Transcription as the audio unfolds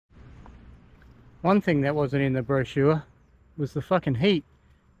One thing that wasn't in the brochure was the fucking heat.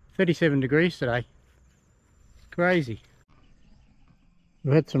 37 degrees today. Crazy.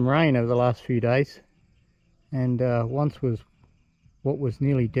 We've had some rain over the last few days, and once was what was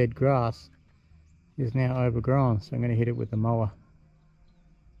nearly dead grass is now overgrown, so I'm going to hit it with the mower,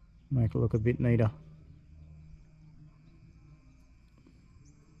 make it look a bit neater.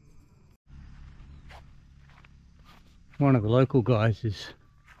 One of the local guys is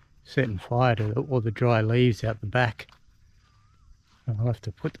setting fire to all the dry leaves out the back. I'll have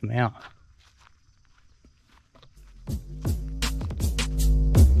to put them out.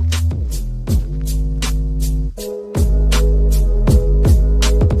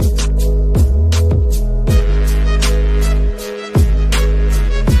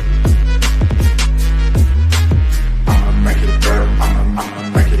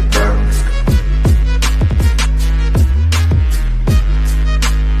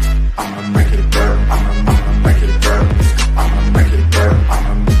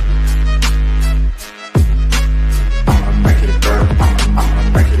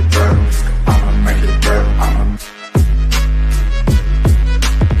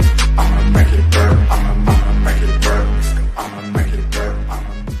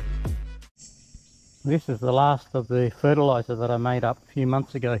 This is the last of the fertiliser that I made up a few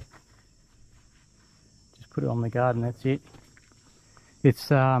months ago. Just put it on the garden, that's it. It's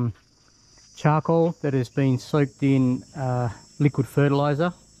charcoal that has been soaked in liquid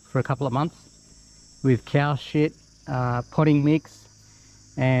fertiliser for a couple of months with cow shit, potting mix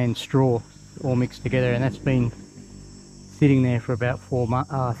and straw all mixed together, and that's been sitting there for about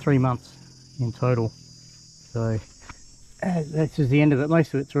 3 months in total. So this is the end of it.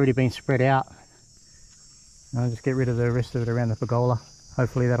 Most of it's already been spread out. I'll just get rid of the rest of it around the pergola.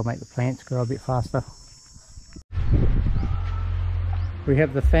 Hopefully that'll make the plants grow a bit faster. We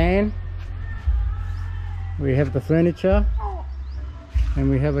have the fan, we have the furniture, and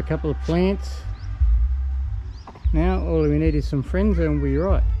we have a couple of plants. Now all we need is some friends and we'll be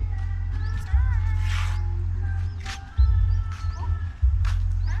right.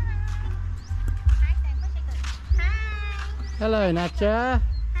 Hello Nacha.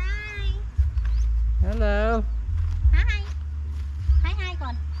 Hello. Hi. Hi ก่อ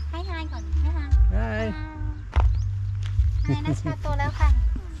น Hi ก่อน Hi Hi. Hi นัชชาโตแล้วค่ะ